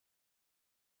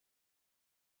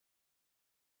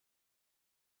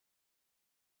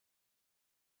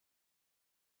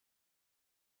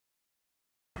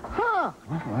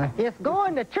Huh. If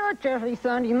going to church every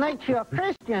Sunday makes you a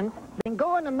Christian, then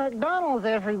going to McDonald's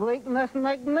every week must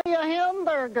make me a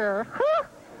hamburger.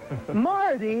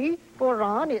 Marty! Well,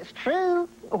 Ron, it's true.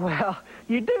 Well,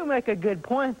 you do make a good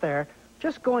point there.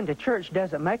 Just going to church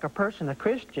doesn't make a person a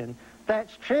Christian.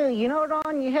 That's true. You know,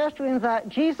 Ron, you have to invite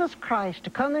Jesus Christ to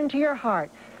come into your heart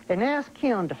and ask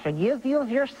him to forgive you of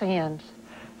your sins.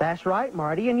 That's right,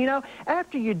 Marty. And you know,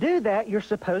 after you do that, you're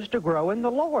supposed to grow in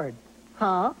the Lord.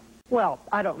 Huh? Well,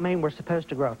 I don't mean we're supposed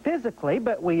to grow physically,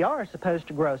 but we are supposed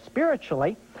to grow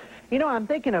spiritually. You know, I'm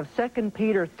thinking of 2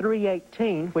 Peter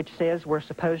 3:18, which says we're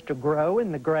supposed to grow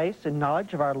in the grace and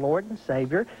knowledge of our Lord and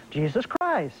Savior, Jesus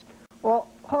Christ. Well,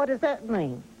 what does that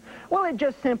mean? Well, it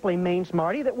just simply means,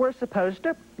 Marty, that we're supposed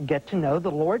to get to know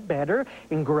the Lord better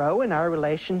and grow in our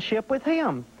relationship with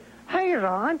him. Hey,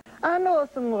 Ron, I know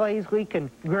some ways we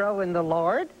can grow in the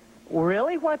Lord.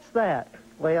 Really? What's that?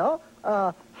 Well,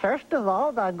 first of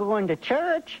all, by going to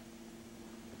church.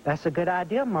 That's a good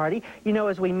idea, Marty. You know,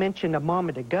 as we mentioned a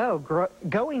moment ago,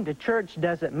 going to church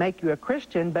doesn't make you a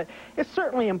Christian, but it's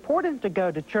certainly important to go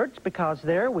to church because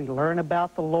there we learn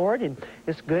about the Lord, and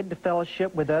it's good to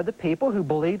fellowship with other people who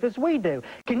believe as we do.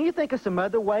 Can you think of some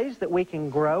other ways that we can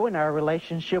grow in our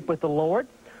relationship with the Lord?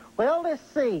 Well, let's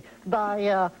see.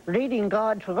 By reading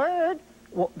God's Word.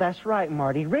 Well, that's right,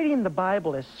 Marty. Reading the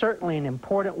Bible is certainly an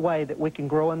important way that we can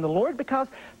grow in the Lord because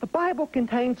the Bible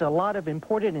contains a lot of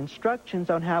important instructions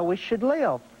on how we should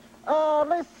live.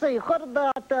 Let's see. What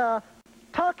about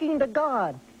talking to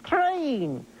God,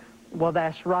 praying? Well,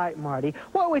 that's right, Marty.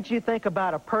 What would you think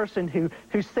about a person who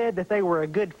said that they were a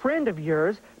good friend of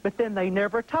yours, but then they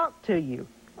never talked to you?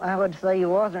 I would say he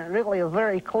wasn't really a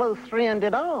very close friend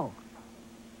at all.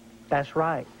 That's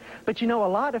right. But you know, a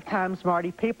lot of times,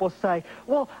 Marty, people say,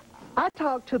 well, I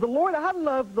talk to the Lord, I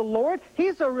love the Lord,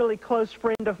 he's a really close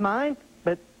friend of mine,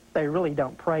 but they really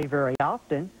don't pray very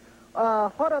often.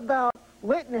 What about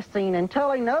witnessing and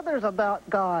telling others about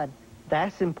God?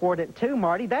 That's important too,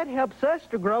 Marty. That helps us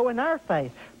to grow in our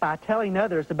faith by telling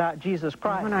others about Jesus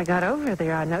Christ. When I got over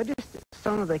there, I noticed that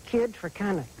some of the kids were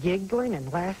kind of giggling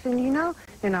and laughing, you know,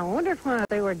 and I wondered why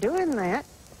they were doing that.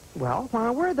 Well,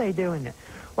 why were they doing it?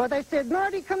 Well, they said,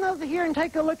 Marty, come over here and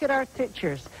take a look at our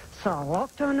pictures. So I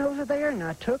walked on over there and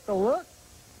I took a look.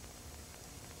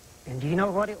 And do you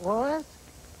know what it was?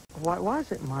 What was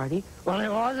it, Marty? Well, it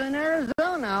was in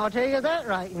Arizona, I'll tell you that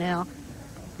right now.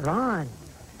 Ron,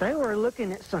 they were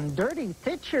looking at some dirty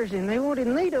pictures and they wanted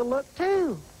me to look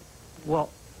too. Well,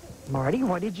 Marty,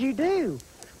 what did you do?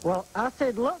 Well, I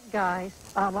said, look, guys,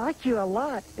 I like you a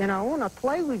lot and I want to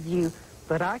play with you.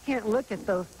 But I can't look at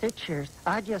those pictures.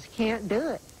 I just can't do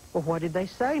it. Well, what did they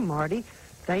say, Marty?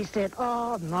 They said,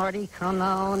 oh, Marty, come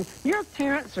on. Your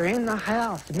parents are in the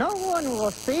house. No one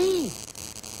will see.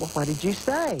 Well, what did you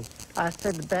say? I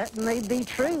said, that may be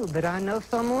true, but I know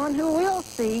someone who will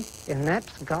see, and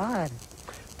that's God.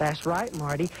 That's right,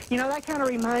 Marty. You know, that kind of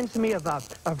reminds me of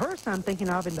a verse I'm thinking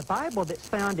of in the Bible that's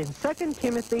found in 2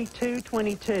 Timothy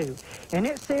 2:22. And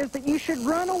it says that you should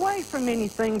run away from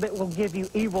anything that will give you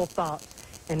evil thoughts.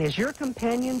 And as your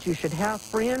companions, you should have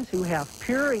friends who have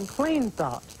pure and clean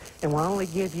thoughts and will only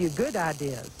give you good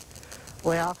ideas.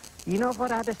 Well, you know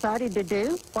what I decided to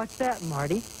do? What's that,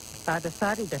 Marty? I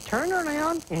decided to turn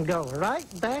around and go right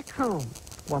back home.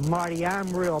 Well, Marty,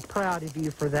 I'm real proud of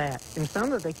you for that. And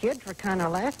some of the kids were kind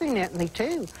of laughing at me,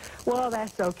 too. Well,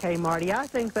 that's okay, Marty. I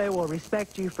think they will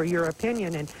respect you for your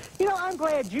opinion. And, you know, I'm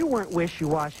glad you weren't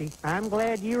wishy-washy. I'm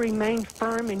glad you remained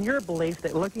firm in your belief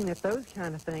that looking at those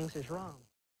kind of things is wrong.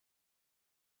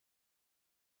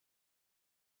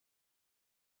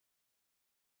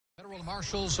 Federal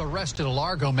marshals arrested a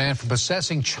Largo man for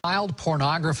possessing child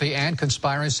pornography and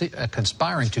conspiring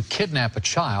to kidnap a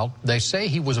child. They say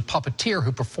he was a puppeteer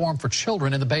who performed for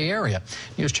children in the Bay Area.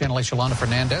 News Channel 8's Yolanda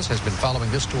Fernandez has been following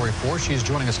this story for us. She is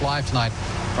joining us live tonight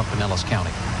from Pinellas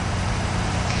County.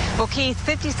 Well, Keith,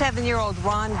 57-year-old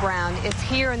Ron Brown is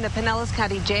here in the Pinellas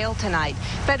County Jail tonight.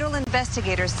 Federal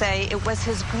investigators say it was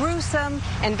his gruesome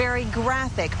and very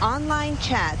graphic online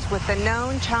chats with the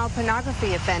known child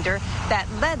pornography offender that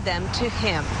led them to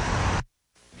him.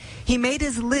 He made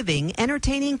his living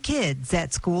entertaining kids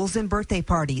at schools and birthday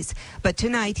parties. But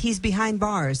tonight he's behind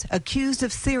bars, accused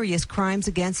of serious crimes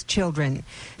against children.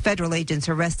 Federal agents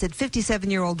arrested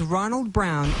 57-year-old Ronald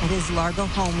Brown at his Largo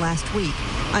home last week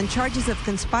on charges of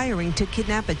conspiring to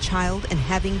kidnap a child and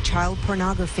having child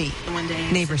pornography.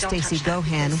 Neighbor Stacy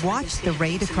Gohan watched the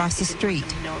raid across the street.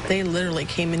 They literally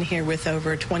came in here with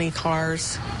over 20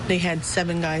 cars. They had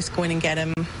 7 guys going and get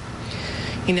him.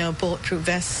 bulletproof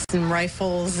vests and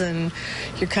rifles, and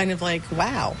you're kind of like,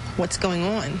 wow, what's going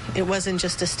on? It wasn't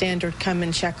just a standard come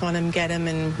and check on him, get him,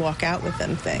 and walk out with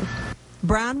them thing.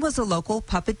 Brown was a local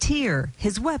puppeteer.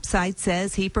 His website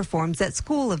says he performs at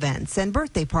school events and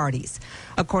birthday parties.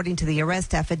 According to the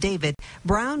arrest affidavit,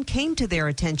 Brown came to their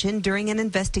attention during an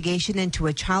investigation into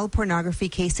a child pornography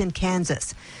case in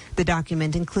Kansas. The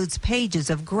document includes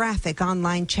pages of graphic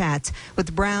online chats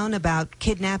with Brown about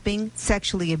kidnapping,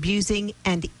 sexually abusing,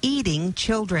 and eating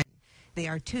children. They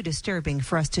are too disturbing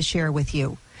for us to share with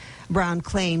you. Brown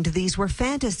claimed these were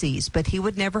fantasies, but he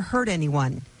would never hurt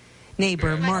anyone.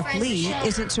 Neighbor Mark Lee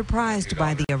isn't surprised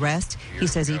by the arrest. He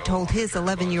says he told his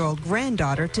 11-year-old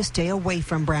granddaughter to stay away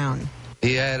from Brown.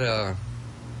 He had an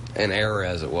air,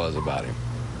 as it was, about him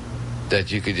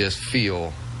that you could just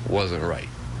feel wasn't right.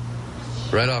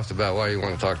 Right off the bat, why do you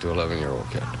want to talk to an 11-year-old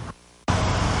kid?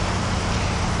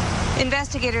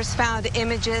 Investigators found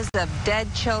images of dead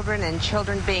children and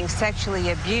children being sexually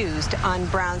abused on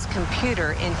Brown's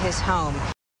computer in his home.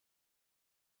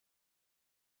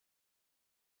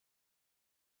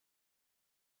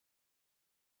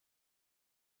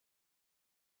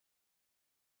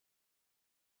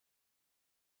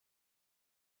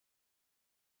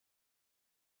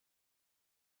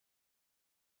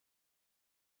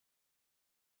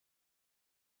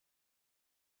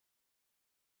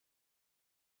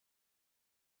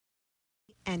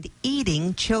 And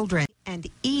eating children, and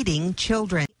eating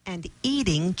children, and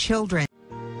eating children.